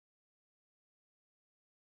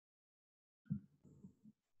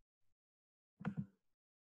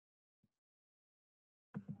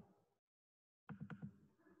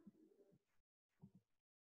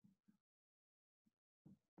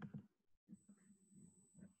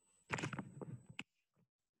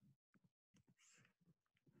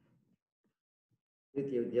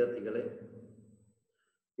ಪ್ರೀತಿಯ ವಿದ್ಯಾರ್ಥಿಗಳೇ,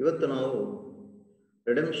 ಇವತ್ತು ನಾವು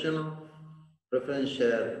ರಿಡೆಂಪ್ಷನ್ ಆಫ್ ಪ್ರಿಫರೆನ್ಸ್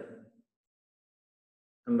ಶೇರ್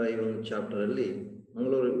ಎಂಬ ಈ ಒಂದು ಚಾಪ್ಟರ್ ಅಲ್ಲಿ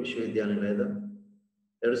ಮಂಗಳೂರು ವಿಶ್ವವಿದ್ಯಾನಿಲಯದ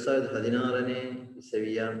 2016ನೇ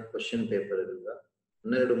ಇಸವಿಯ ಕ್ವಶನ್ ಪೇಪರ್ ಇರುವ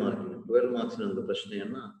 12 ಮಾರ್ಕಿನ 12 ಮಾರ್ಕ್ಸ್ ಒಂದು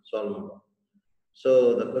ಪ್ರಶ್ನೆಯನ್ನ ಸಾಲ್ವ್ ಮಾಡುವ. So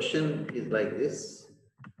the question is like this: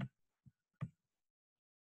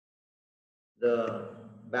 the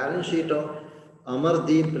balance sheet of Ahammad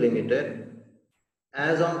Limited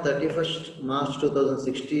as on 31st March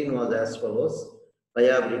 2016 was as follows.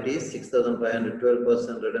 Liabilities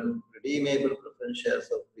 6,512% redeemable preference shares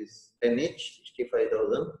of ₹10 each,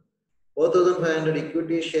 65,000. 4,500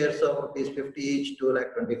 equity shares of ₹50 each,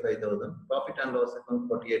 2,25,000. Profit and loss account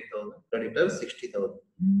 48,000. Creditors 60,000.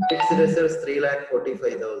 Fixed reserves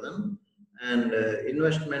 3,45,000. And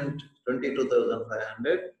investment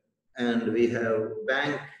 22,500. And we have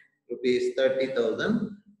bank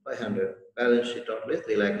 ₹30,500. Balance sheet total is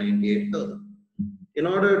 3,98,000. In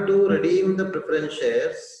order to redeem the preference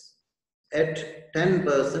shares at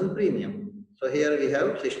 10% premium. So here we have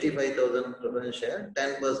 65,000 preference share,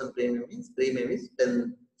 10% premium is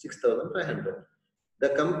 6,500. The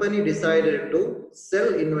company decided to sell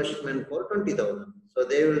investment for 20,000. So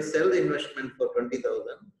they will sell the investment for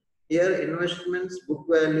 20,000. Here investments book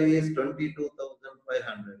value is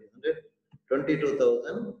 22,500, isn't it?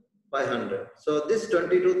 22,500. So this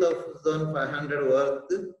 22,500 worth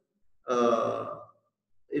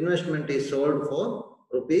investment is sold for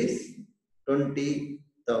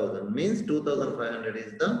 ₹20,000. Means 2,500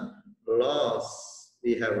 is the loss.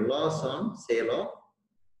 We have loss on sale of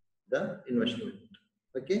the investment.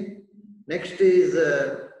 Okay. Next is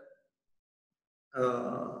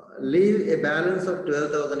leave a balance of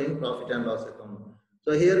 12,000 in profit and loss account. So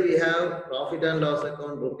here we have profit and loss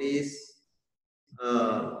account rupees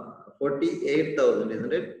 48,000,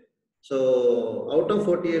 isn't it? So out of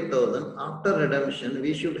 48,000, after redemption,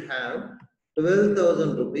 we should have 12,000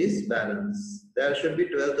 rupees balance. There should be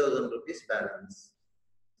 12,000 rupees balance.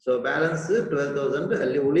 So balance 12,000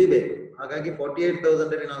 ಅಲ್ಲಿ ಉಳಿಬೇಕು. ಹಾಗಾಗಿ 48,000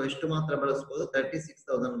 ಅಲ್ಲಿ ನಾವು ಎಷ್ಟು ಮಾತ್ರ ಬಳಸಬಹುದು?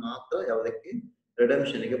 36,000 ಮಾತ್ರ ಯಾವುದಕ್ಕೆ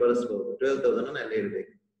redemption ಗೆ ಬಳಸಬಹುದು. 12,000 ಅನ್ನು ಅಲ್ಲಿ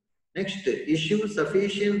ಇಡಬೇಕು. Next, issue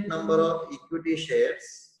sufficient number of equity shares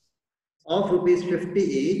of ₹50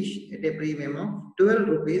 each at a premium of 12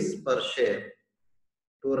 rupees per share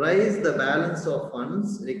to raise the balance of funds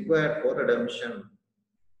required for redemption.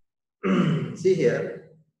 See here,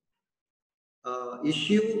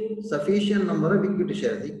 issue sufficient number of equity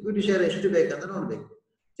shares. Equity share ಎಷ್ಟು ಬೇಕಂತ ನೋಡಬೇಕು.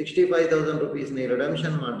 65,000 rupees ನೇ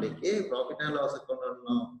redemption ಮಾಡಲಿಕ್ಕೆ profit and loss account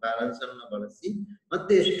ಅನ್ನು balance ಅನ್ನು ಬಳಸಿ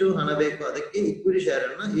ಮತ್ತೆ ಎಷ್ಟು ಹಣ ಬೇಕು ಅದಕ್ಕೆ equity share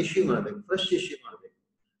ಅನ್ನು ಇಶ್ಯೂ ಮಾಡಬೇಕು, ಫ್ರೆಶ್ ಇಶ್ಯೂ ಮಾಡಬೇಕು.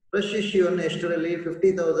 ಫ್ರೆಶ್ ಇಶ್ಯೂ ಅನ್ನು ಎಷ್ಟರಲ್ಲಿ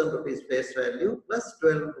 50,000 rupees face value plus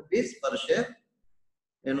 12 rupees per share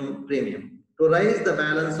ಏನು premium to raise the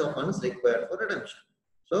balance of funds required for redemption.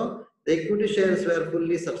 So the equity shares were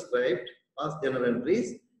fully subscribed, past journal entries,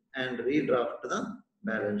 and redraft the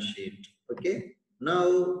balance sheet. Okay. Now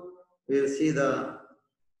we will see the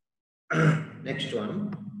next one.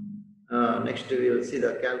 Next we will see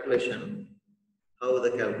the calculation, how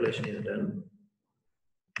the calculation is done.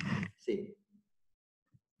 See.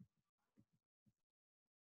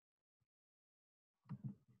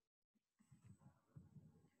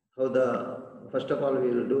 How the first of all we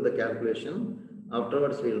will do the calculation.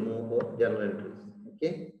 Afterwards we will move for journal entries.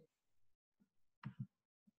 Okay.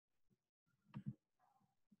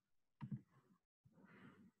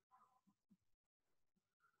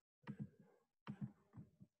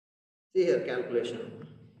 See here calculation.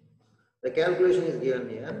 The calculation is given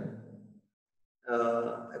here.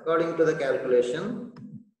 According to the calculation,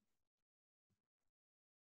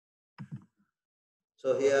 so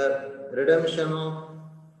here redemption of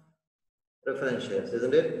preference shares,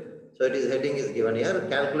 isn't it? So it is heading is given here,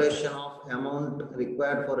 calculation of amount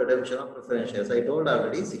required for redemption of preference shares. I told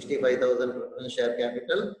already 65,000 preference share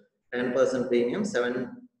capital, 10% premium,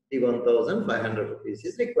 71,500 rupees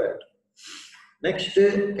is required. Next,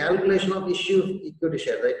 calculation of issue equity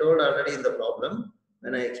shares. I told already in the problem,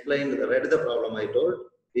 when I read the problem, I told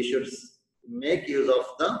we should make use of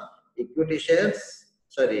the equity shares,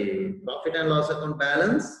 profit and loss account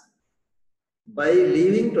balance by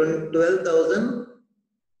leaving 12,000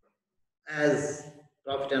 as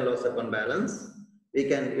profit and loss account balance. We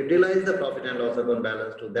can utilize the profit and loss account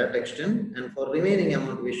balance to that extent, and for remaining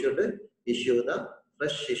amount we should issue the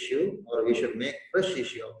fresh issue, or we should make fresh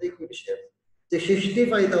issue of the equity shares.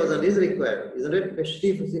 65,000 is required, isn't it?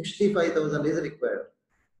 65,000 is required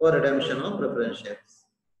for redemption of preference shares.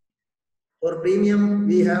 For premium,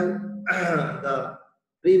 we have the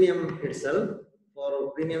premium itself. For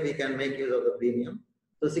premium, we can make use of the premium.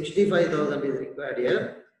 So 65,000 is required here.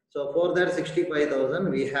 So for that 65,000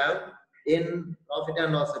 we have in profit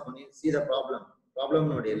and loss account. You see the problem. Problem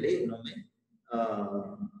nodiyalli innomme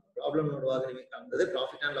problem noduvaga nimage kaagtade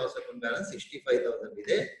profit and loss account balance 65,000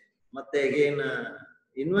 ide. Matte again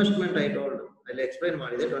investment I told I'll explain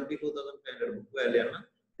madide 22,500 book value anna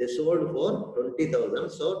they sold for 20,000.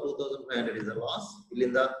 So 2,500 is a loss.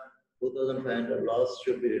 Illinda 2,500 loss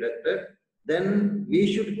should be deducted. Then we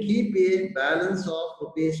should keep a balance of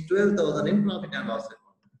rupees 12,000 in profit and loss account.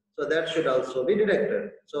 So that should also be deducted.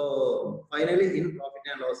 So finally in profit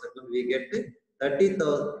and loss account we get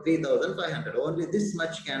 3,500. Only this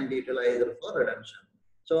much can be utilized for redemption.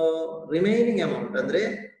 So remaining amount andre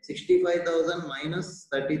 65,000 minus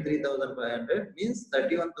 33,500 means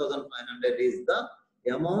 31,500 is the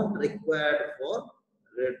amount required for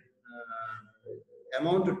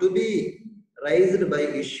amount to be raised by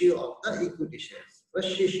issue of the equity shares.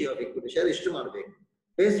 Fresh issue of equity share ishtu ಮಾಡಬೇಕು.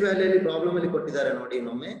 Face value ಅಲ್ಲಿ problem ಅಲ್ಲಿ ಕೊಟ್ಟಿದ್ದಾರೆ ನೋಡಿ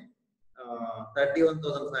ಇನ್ನೊಮ್ಮೆ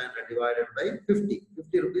 31,500 divided by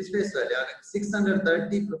 50 rupees face value ಆಗ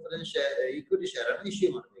 630 preference share equity share ಅನ್ನು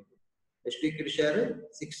issue ಮಾಡಬೇಕು. ಎಷ್ಟು equity share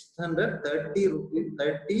 630 rupees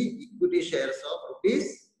 30 equity shares of rupees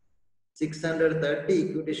 630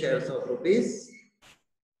 equity shares of rupees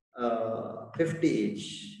 50 each.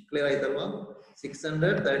 Clear ಆಯ್ತಲ್ವಾ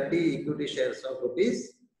 630 equity shares of rupees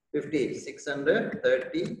 50 each.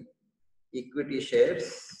 630 equity shares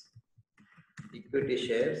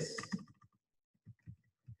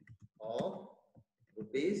of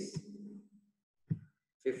rupees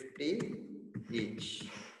 50 each.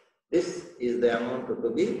 This is the amount to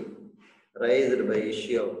be raised by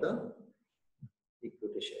issue of the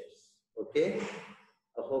equity shares. Okay,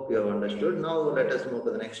 I hope you have understood. Now let us move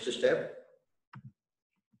to the next step.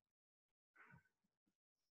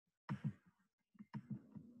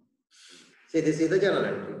 See, this is the journal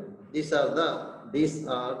entry. These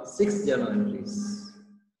are 6 journal entries.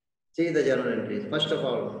 See the journal entries. First of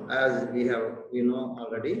all, as we know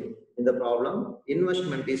already in the problem,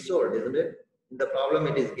 investment is sold, isn't it? In the problem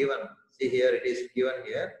it is given. See here, it is given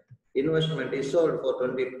here. Investment is sold for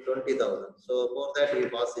 20,000. So for that we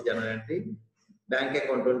pass the journal entry. Bank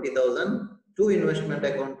account 20,000. To investment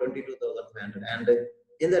account 22,500. And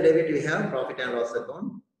in the debit we have profit and loss account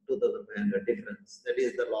 2,500 difference. That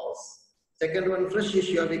is the loss. Second one, fresh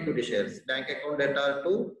issue of equity shares. Bank account debtor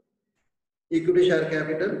to equity share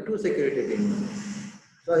capital to security premium.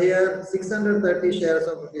 So here 630 shares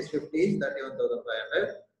of rupees 50 is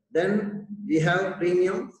 31,500. Then we have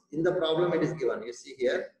premiums. In the problem it is given. You see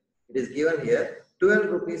here, it is given here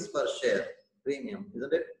 12 rupees per share premium,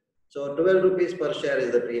 isn't it? So 12 rupees per share is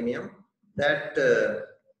the premium. That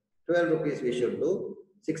 12 rupees we should do.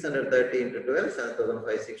 630 into 12,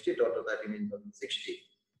 7,560, total 39,060.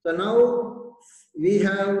 So now we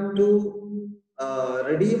have to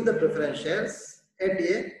redeem the preference shares at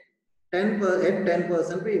a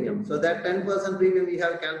 10% premium. So that 10% premium we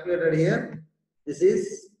have calculated here. This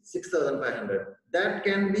is 6,500. That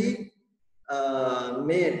can be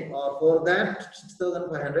made, or for that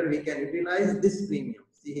 6,500 we can utilize this premium.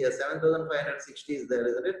 See here, 7,560 is there,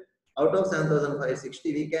 isn't it? Out of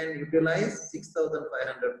 7,560 we can utilize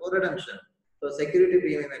 6,500 for redemption. So security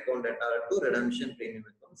premium account debtor to redemption premium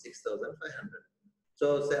account 6,500. So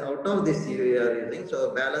say out of this we are using, so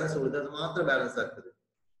balance ಉಳಿದದ್ದು ಮಾತ್ರ balance ಆಗ್ತದೆ.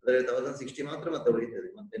 ಅದರಲ್ಲಿ 1,060 ಮಾತ್ರ ಮತ್ತೆ ಉಳಿಯುತ್ತದೆ.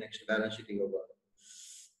 ಮತ್ತೆ next balance sheet ಗೆ ಹೋಗುವಾಗ.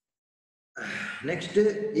 Next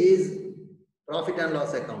is profit and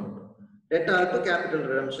loss account. Debtor to capital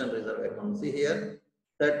redemption reserve account. See here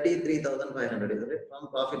 33,500, isn't it? From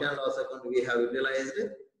profit and loss account we have utilized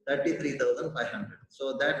 33,500. So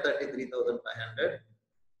that 33,500,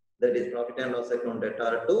 that is profit and loss account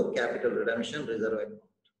debtor to capital redemption reserve account.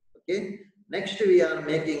 Okay. Next we are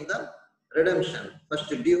making the redemption. First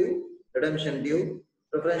due, redemption due,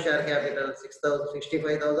 preference share capital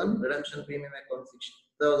 65,000, redemption premium account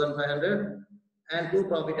 6,500, and to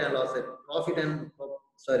profit and loss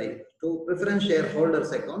to preference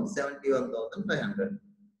shareholders account 71,500.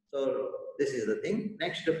 So this is the thing.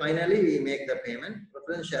 Next finally we make the payment,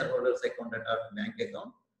 preference shareholders account at our bank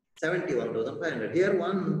account 71,500. Here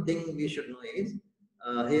one thing we should know is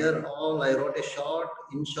here all I wrote a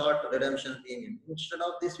in short redemption premium. Instead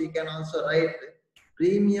of this we can also write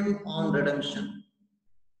premium on redemption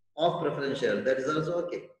of preference share. That is also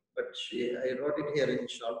okay, but I wrote it here in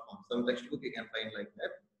short form. Some textbook you can find like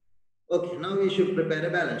that. Okay, now we should prepare a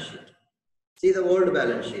balance sheet. See the old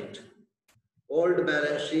balance sheet. Old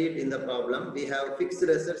balance sheet in the problem we have fixed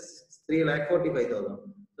assets 3,45,000.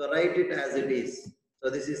 So write it as it is. So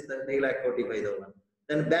this is the 3,45,000.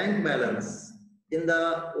 Then bank balance. In the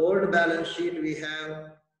old balance sheet we have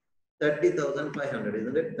 30,500,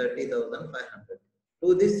 isn't it? 30,500. To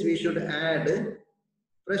this we should add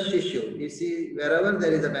fresh issue. You see, wherever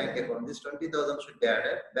there is a bank account, this 20,000 should be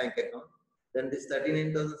added, bank account. Then this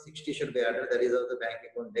 39,060 should be added, that is also bank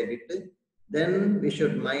account debit. Then we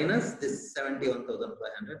should minus this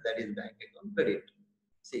 71,500, that is bank account credit.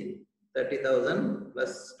 See, 30,000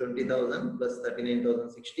 plus 20,000 plus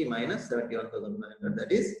 39,060 minus 71,500,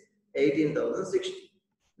 that is 18,060.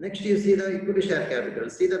 Next, you see the equity share capital.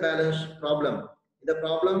 See the balance problem. In the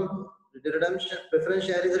problem, the redemption preference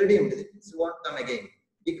share is redeemed. This won't come again.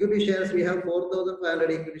 Equity shares, we have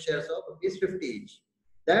 4,500 equity shares of rupees 50 each.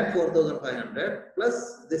 That 4,500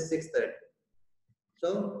 plus this 630.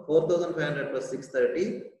 So 4,500 plus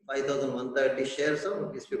 630, 5,130 shares of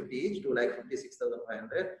rupees 50 each,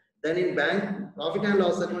 2,56,500. Then in bank profit and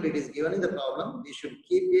loss account, it is given in the problem. We should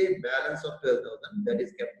keep a balance of 12,000. That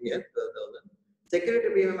is kept here, 12,000. Security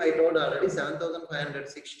premium, I told already,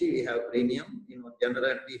 7,560 we have premium in one general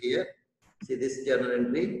entry here. See this journal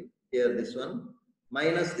entry here, this one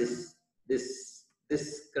minus this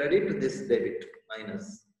credit, this debit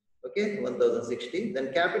minus. Okay, 1,060.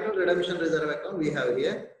 Then capital redemption reserve account we have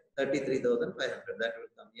here 33,500. That will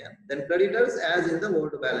come here. Then creditors as in the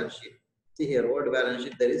old balance sheet. See here, old balance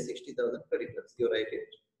sheet there is 60,000 creditors. You write it.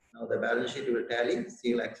 Now the balance sheet will tally.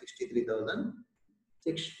 See like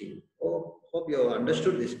 63,060. Oh, hope you have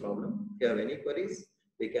understood this problem. If you have any queries,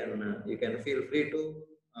 we can you can feel free to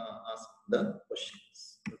ask the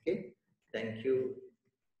questions. Okay. Thank you.